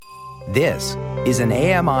This is an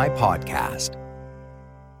AMI podcast.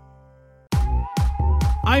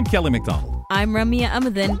 I'm Kelly McDonald. I'm Ramya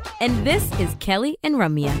Amadin, and this is Kelly and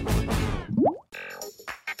Ramya.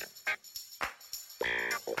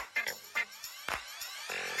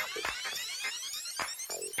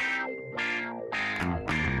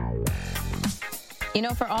 You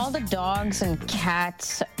know, for all the dogs and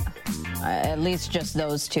cats, at least just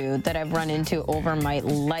those two, that I've run into over my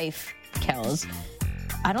life, Kels,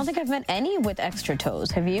 I don't think I've met any with extra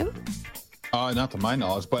toes. Have you? Not to my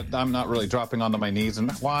knowledge, but I'm not really dropping onto my knees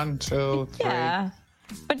and 1, 2, 3. Yeah.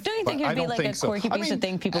 But don't you think it'd be like a quirky piece of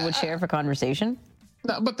thing people would share for conversation?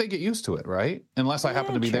 No, but they get used to it, right? Unless I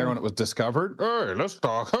happen to be there when it was discovered. Hey, let's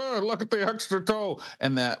talk. Hey, look at the extra toe.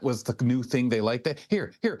 And that was the new thing they liked.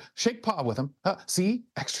 Here, shake paw with them. See?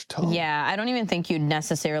 Extra toe. Yeah, I don't even think you'd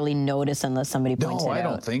necessarily notice unless somebody points it out. No, I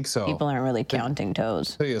don't think so. People aren't really counting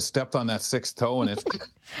toes. So you stepped on that 6th toe and it's...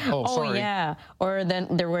 sorry. Oh, yeah. Or then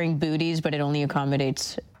they're wearing booties, but it only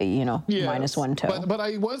accommodates, minus 1 toe. But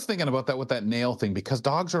I was thinking about that with that nail thing because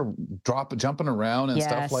dogs are jumping around and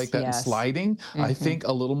stuff like that and sliding. Mm-hmm. I think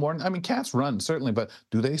a little more. I mean, cats run, certainly, but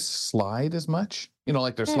do they slide as much?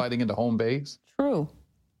 Like they're sliding into home base? True.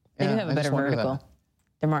 They do have a better vertical.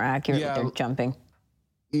 They're more accurate with their jumping.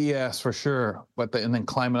 Yes, for sure. But and then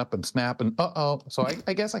climbing up and snapping. So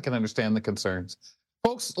I guess I can understand the concerns.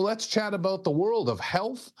 Folks, let's chat about the world of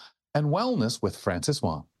health and wellness with Frances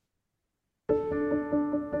Wong.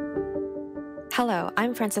 Hello,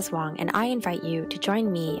 I'm Frances Wong, and I invite you to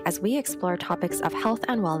join me as we explore topics of health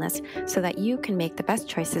and wellness so that you can make the best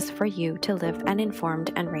choices for you to live an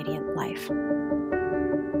informed and radiant life.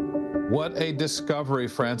 What a discovery,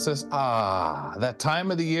 Frances. That time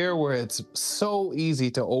of the year where it's so easy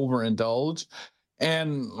to overindulge.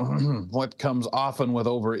 And what comes often with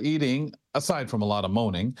overeating, aside from a lot of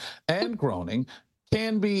moaning and groaning,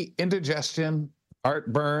 can be indigestion,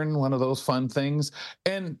 heartburn, one of those fun things.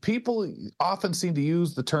 And people often seem to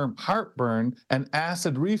use the term heartburn and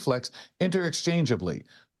acid reflux interchangeably.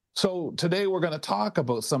 So today we're going to talk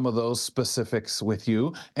about some of those specifics with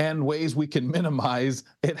you and ways we can minimize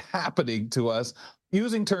it happening to us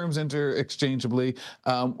using terms interchangeably.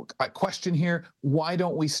 A question here, why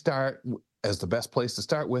don't we start as the best place to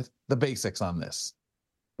start with the basics on this?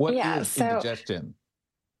 What is indigestion?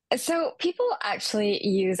 So people actually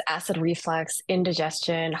use acid reflux,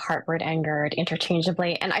 indigestion, heartburn, and GERD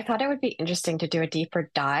interchangeably. And I thought it would be interesting to do a deeper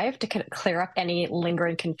dive to kind of clear up any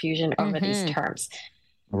lingering confusion over these terms.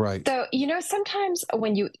 Right. So, sometimes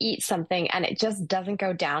when you eat something and it just doesn't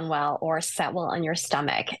go down well or set well on your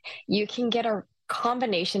stomach, you can get a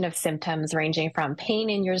combination of symptoms ranging from pain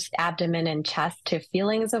in your abdomen and chest to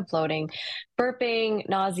feelings of bloating, burping,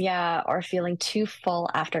 nausea, or feeling too full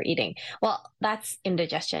after eating. Well, that's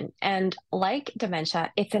indigestion. And like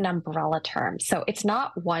dementia, it's an umbrella term. So it's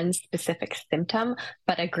not one specific symptom,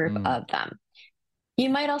 but a group of them. You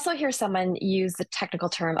might also hear someone use the technical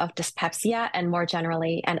term of dyspepsia and more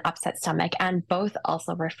generally an upset stomach, and both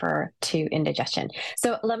also refer to indigestion.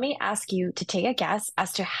 So let me ask you to take a guess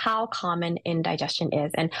as to how common indigestion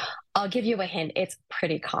is. And I'll give you a hint. It's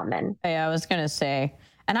pretty common. Yeah, I was going to say,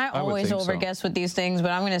 and I always overguess with these things, but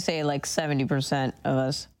I'm going to say like 70% of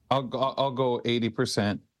us. I'll go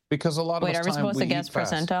 80% because a lot of us are we supposed to guess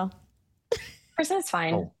percentile? Percent's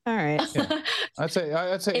fine. Oh. All right. Yeah. I'd say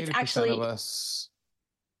 80% of us.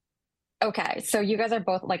 Okay, so you guys are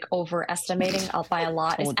both like overestimating by a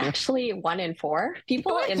lot. It's actually 1 in 4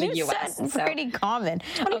 people in the U.S. It's pretty common.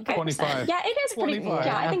 25. Yeah, it is pretty.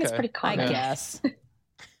 Yeah, I think it's pretty common. I guess.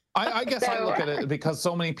 I guess I look at it because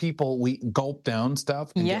so many people we gulp down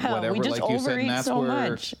stuff and get whatever, we just like you said, and that's so where,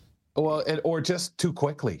 much. Well, or just too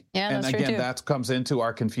quickly. Yeah, and that's again, true too. that comes into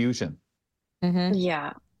our confusion. Mm-hmm.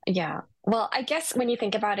 Yeah. Well, I guess when you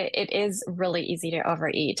think about it, it is really easy to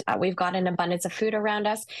overeat. We've got an abundance of food around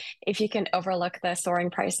us. If you can overlook the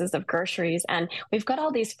soaring prices of groceries, and we've got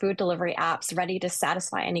all these food delivery apps ready to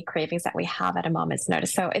satisfy any cravings that we have at a moment's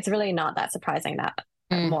notice. So it's really not that surprising that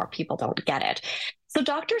more people don't get it. So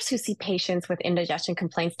doctors who see patients with indigestion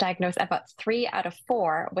complaints diagnose about 3 out of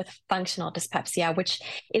 4 with functional dyspepsia, which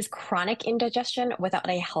is chronic indigestion without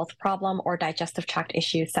a health problem or digestive tract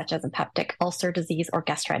issues such as a peptic ulcer disease or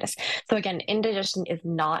gastritis. So again, indigestion is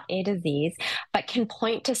not a disease, but can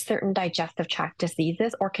point to certain digestive tract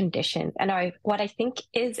diseases or conditions. And what I think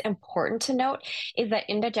is important to note is that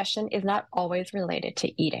indigestion is not always related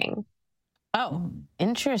to eating. Oh,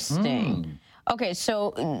 interesting. Okay,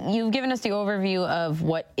 so you've given us the overview of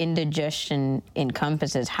what indigestion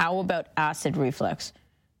encompasses. How about acid reflux?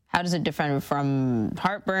 How does it differ from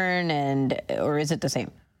heartburn, or is it the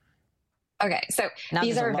same? Okay, so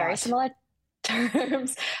these are very similar.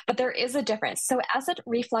 terms, but there is a difference. So acid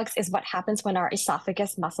reflux is what happens when our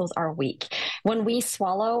esophagus muscles are weak. When we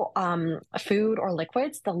swallow food or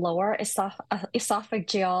liquids, the lower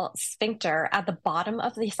esophageal sphincter at the bottom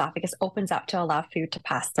of the esophagus opens up to allow food to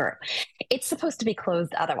pass through. It's supposed to be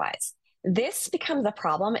closed otherwise. This becomes a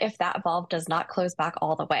problem if that valve does not close back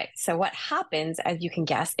all the way. So what happens, as you can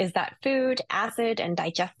guess, is that food, acid, and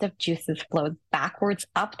digestive juices flow backwards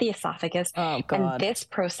up the esophagus. Oh, God. And this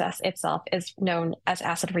process itself is known as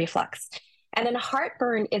acid reflux. And then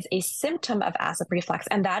heartburn is a symptom of acid reflux.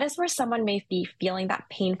 And that is where someone may be feeling that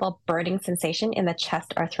painful burning sensation in the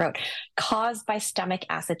chest or throat caused by stomach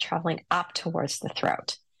acid traveling up towards the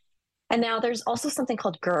throat. And now there's also something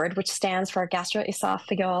called GERD, which stands for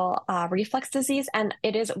gastroesophageal reflux disease. And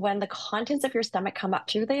it is when the contents of your stomach come up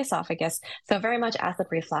through the esophagus. So very much acid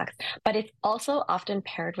reflux, but it's also often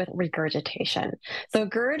paired with regurgitation. So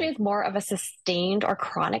GERD is more of a sustained or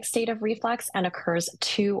chronic state of reflux and occurs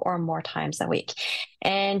 2 or more times a week.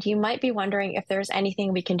 And you might be wondering if there's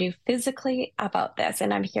anything we can do physically about this.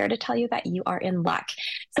 And I'm here to tell you that you are in luck.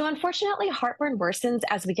 So unfortunately, heartburn worsens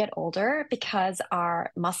as we get older because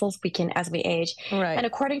our muscles weaken as we age. Right. And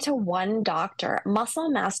according to one doctor, muscle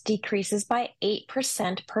mass decreases by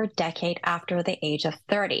 8% per decade after the age of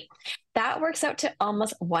 30. That works out to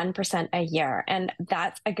almost 1% a year. And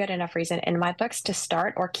that's a good enough reason in my books to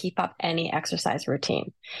start or keep up any exercise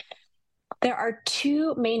routine. There are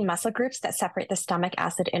 2 main muscle groups that separate the stomach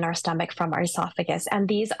acid in our stomach from our esophagus, and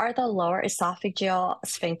these are the lower esophageal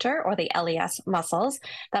sphincter, or the LES muscles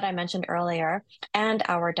that I mentioned earlier, and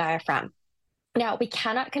our diaphragm. Now, we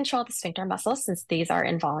cannot control the sphincter muscles since these are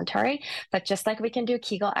involuntary, but just like we can do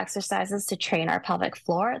Kegel exercises to train our pelvic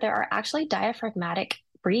floor, there are actually diaphragmatic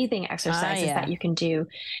breathing exercises that you can do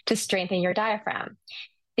to strengthen your diaphragm.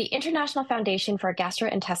 The International Foundation for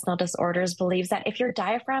Gastrointestinal Disorders believes that if your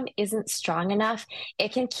diaphragm isn't strong enough,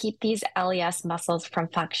 it can keep these LES muscles from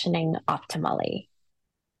functioning optimally.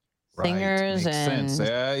 Singers and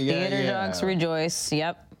theater dogs rejoice.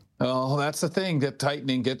 Yep. Oh, that's the thing. Get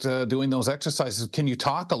tightening, get doing those exercises. Can you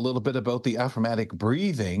talk a little bit about the diaphragmatic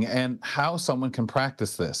breathing and how someone can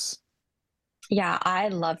practice this? Yeah, I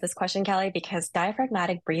love this question, Kelly, because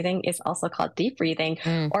diaphragmatic breathing is also called deep breathing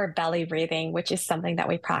or belly breathing, which is something that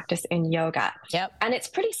we practice in yoga. Yep. And it's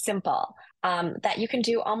pretty simple that you can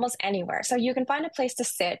do almost anywhere. So you can find a place to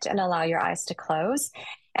sit and allow your eyes to close.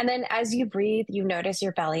 And then as you breathe, you notice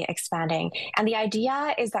your belly expanding. And the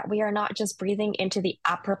idea is that we are not just breathing into the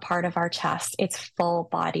upper part of our chest, it's full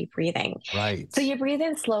body breathing. Right. So you breathe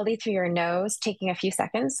in slowly through your nose, taking a few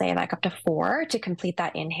seconds, say like up to 4 to complete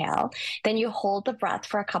that inhale. Then you hold the breath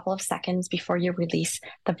for a couple of seconds before you release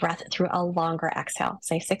the breath through a longer exhale,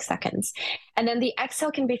 say 6 seconds. And then the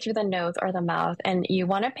exhale can be through the nose or the mouth. And you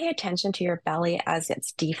want to pay attention to your belly as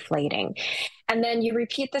it's deflating. And then you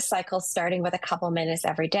repeat the cycle starting with a couple minutes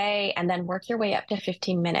every day and then work your way up to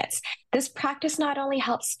 15 minutes. This practice not only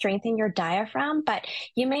helps strengthen your diaphragm, but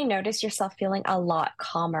you may notice yourself feeling a lot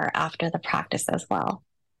calmer after the practice as well.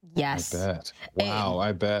 Yes. I bet. Wow,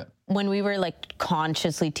 I bet. When we were like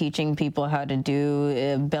consciously teaching people how to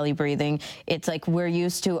do belly breathing, it's like we're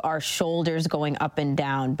used to our shoulders going up and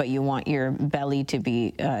down, but you want your belly to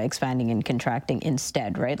be expanding and contracting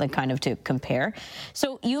instead, right? Like kind of to compare.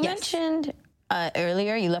 So you mentioned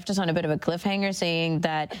earlier, you left us on a bit of a cliffhanger saying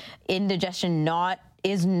that indigestion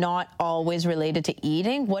is not always related to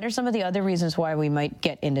eating. What are some of the other reasons why we might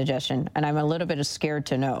get indigestion? And I'm a little bit scared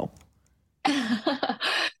to know.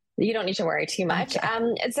 You don't need to worry too much.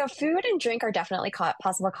 Okay. So food and drink are definitely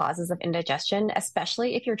possible causes of indigestion,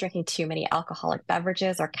 especially if you're drinking too many alcoholic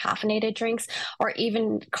beverages or caffeinated drinks, or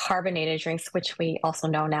even carbonated drinks, which we also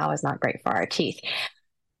know now is not great for our teeth.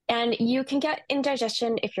 And you can get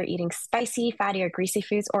indigestion if you're eating spicy, fatty, or greasy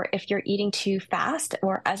foods, or if you're eating too fast,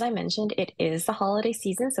 or as I mentioned, it is the holiday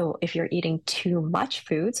season. So if you're eating too much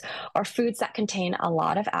foods or foods that contain a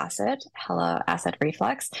lot of acid, acid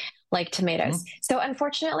reflux, like tomatoes. So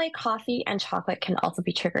unfortunately, coffee and chocolate can also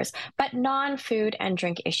be triggers, but non-food and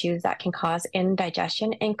drink issues that can cause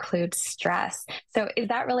indigestion include stress. So is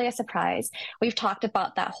that really a surprise? We've talked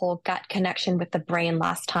about that whole gut connection with the brain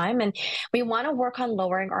last time, and we want to work on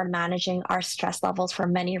lowering or managing our stress levels for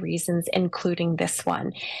many reasons, including this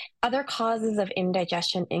one. Other causes of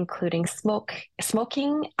indigestion including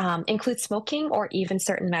smoking or even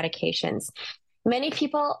certain medications. Many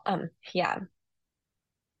people,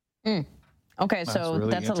 Okay, so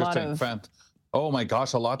really that's a lot of... Oh my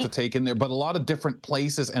gosh, a lot to take in there, but a lot of different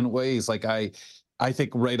places and ways. Like I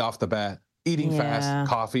think right off the bat, eating fast,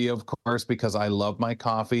 coffee, of course, because I love my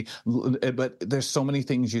coffee. But there's so many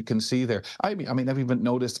things you can see there. I mean, I've even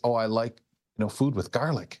noticed, I like, food with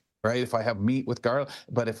garlic. right? If I have meat with garlic,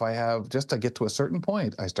 but if I have, just to get to a certain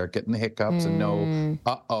point, I start getting the hiccups and know,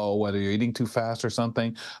 whether you're eating too fast or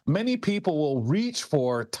something. Many people will reach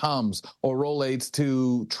for Tums or Rolaids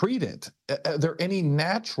to treat it. Are there any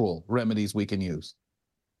natural remedies we can use?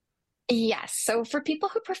 Yes. So for people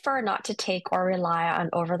who prefer not to take or rely on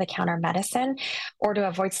over-the-counter medicine or to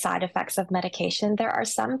avoid side effects of medication, there are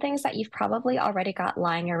some things that you've probably already got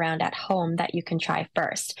lying around at home that you can try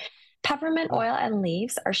first. Peppermint oil and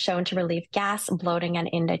leaves are shown to relieve gas, bloating, and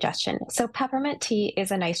indigestion. So peppermint tea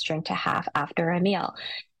is a nice drink to have after a meal.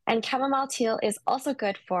 And chamomile tea is also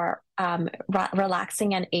good for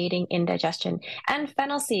relaxing and aiding indigestion. And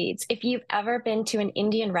fennel seeds. If you've ever been to an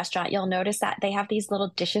Indian restaurant, you'll notice that they have these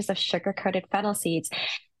little dishes of sugar-coated fennel seeds.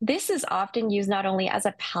 This is often used not only as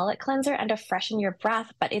a palate cleanser and to freshen your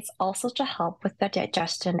breath, but it's also to help with the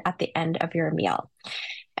digestion at the end of your meal.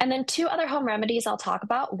 And then 2 other home remedies I'll talk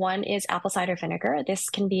about. One is apple cider vinegar. This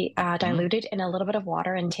can be diluted in a little bit of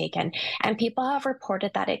water and taken. And people have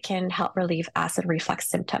reported that it can help relieve acid reflux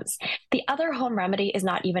symptoms. The other home remedy is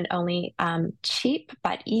not even only cheap,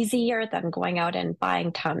 but easier than going out and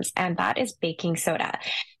buying Tums, and that is baking soda.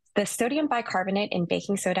 The sodium bicarbonate in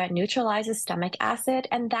baking soda neutralizes stomach acid,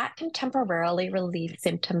 and that can temporarily relieve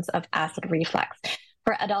symptoms of acid reflux.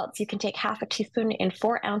 For adults, you can take half a teaspoon in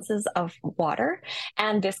 4 ounces of water,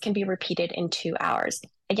 and this can be repeated in 2 hours.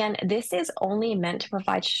 Again, this is only meant to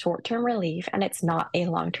provide short-term relief, and it's not a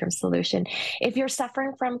long-term solution. If you're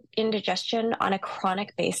suffering from indigestion on a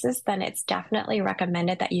chronic basis, then it's definitely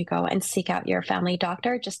recommended that you go and seek out your family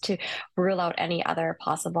doctor just to rule out any other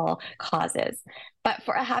possible causes. But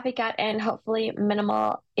for a happy gut and hopefully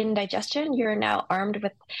minimal indigestion, you're now armed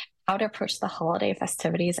with how to approach the holiday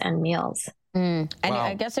festivities and meals. And wow.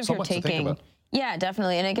 I guess if So you're much to think taking, about. yeah,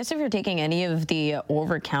 definitely. And I guess if you're taking any of the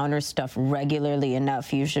over-counter stuff regularly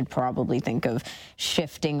enough, you should probably think of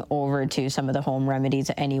shifting over to some of the home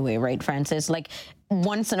remedies anyway, right, Francis? Like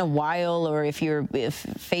once in a while, or if you're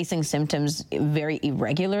facing symptoms very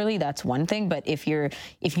irregularly, that's one thing. But if you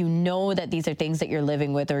know that these are things that you're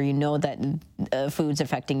living with, or you know that food's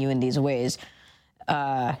affecting you in these ways,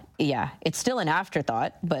 it's still an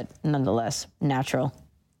afterthought, but nonetheless natural.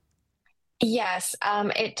 Yes,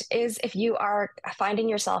 it is. If you are finding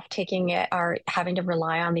yourself taking it or having to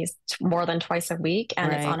rely on these more than twice a week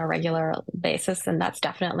and it's on a regular basis, then that's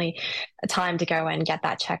definitely a time to go and get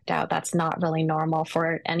that checked out. That's not really normal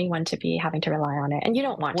for anyone to be having to rely on it. And you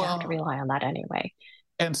don't want to have to rely on that anyway.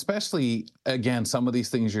 And especially, again, some of these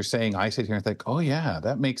things you're saying, I sit here and think, oh, yeah,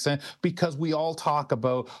 that makes sense. Because we all talk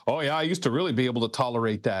about, oh, yeah, I used to really be able to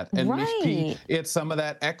tolerate that. And it's some of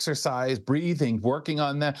that exercise, breathing, working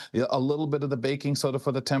on that, a little bit of the baking soda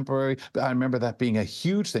for the temporary. I remember that being a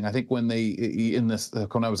huge thing. I think when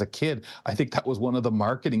I was a kid, I think that was one of the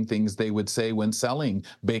marketing things they would say when selling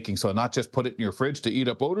baking soda, not just put it in your fridge to eat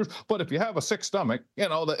up odors, but if you have a sick stomach,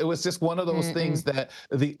 it was just one of those things that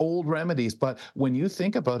the old remedies. But when you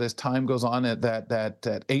think about as time goes on, at that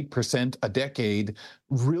 8% a decade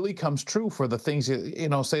really comes true for the things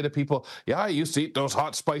you say to people. Yeah, I used to eat those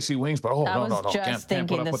hot spicy wings, but can't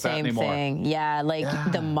put up with that anymore.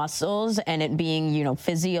 The muscles and it being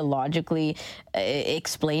physiologically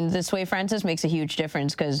explained this way, Francis, makes a huge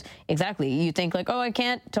difference, because you think like, oh, I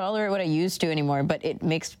can't tolerate what I used to anymore, but it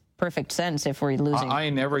makes perfect sense if we're losing. I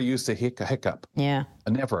never used to hiccup. Yeah,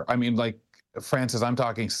 never. I mean, like Francis, I'm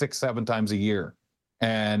talking 6-7 times a year.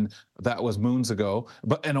 And that was moons ago,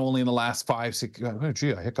 and only in the last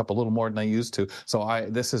 5-6, I hiccup a little more than I used to. So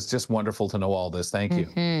this is just wonderful to know all this. Thank you.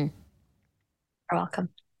 You're welcome.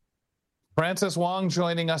 Francis Wong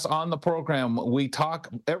joining us on the program. We talk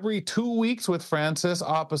every 2 weeks with Francis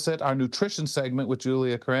opposite our nutrition segment with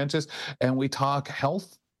Julia Caranches, and we talk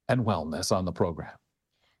health and wellness on the program.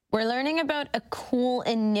 We're learning about a cool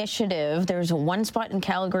initiative. There's one spot in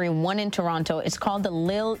Calgary, one in Toronto. It's called the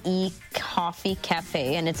Lil E Coffee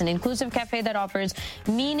Cafe, and it's an inclusive cafe that offers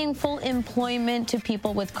meaningful employment to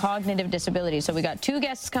people with cognitive disabilities. So we got 2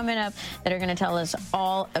 guests coming up that are going to tell us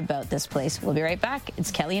all about this place. We'll be right back.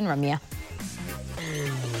 It's Kelly and Ramya.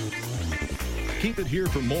 Keep it here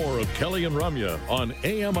for more of Kelly and Ramya on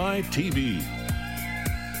AMI TV.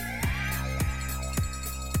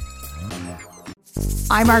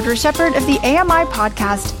 I'm Margaret Shepard of the AMI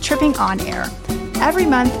podcast, Tripping On Air. Every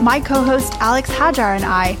month, my co-host Alex Hajar and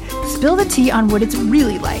I spill the tea on what it's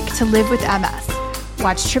really like to live with MS.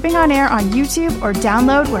 Watch Tripping On Air on YouTube or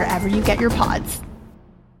download wherever you get your pods.